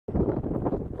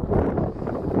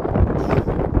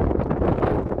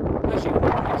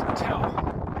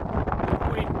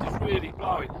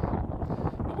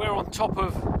top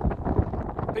of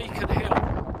Beacon Hill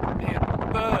near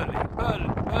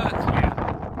Burghclere,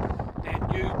 near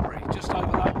Newbury. Just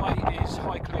over that way is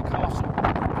Highclere Castle.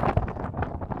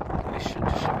 This should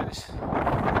just show me this.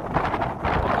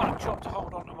 I've got a job to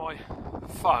hold on to my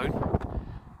phone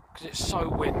because it's so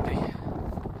windy.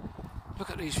 Look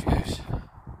at these views.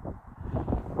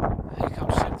 Here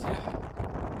comes Cynthia.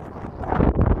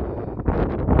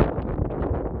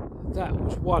 That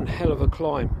was one hell of a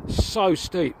climb. So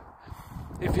steep.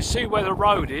 If you see where the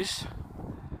road is,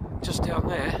 just down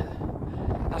there,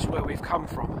 that's where we've come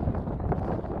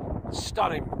from.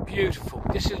 Stunning, beautiful.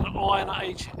 This is an Iron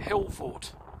Age hill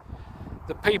fort.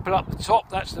 The people up the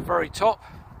top, that's the very top.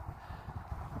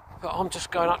 But I'm just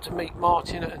going up to meet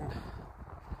Martin and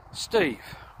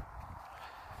Steve.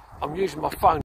 I'm using my phone.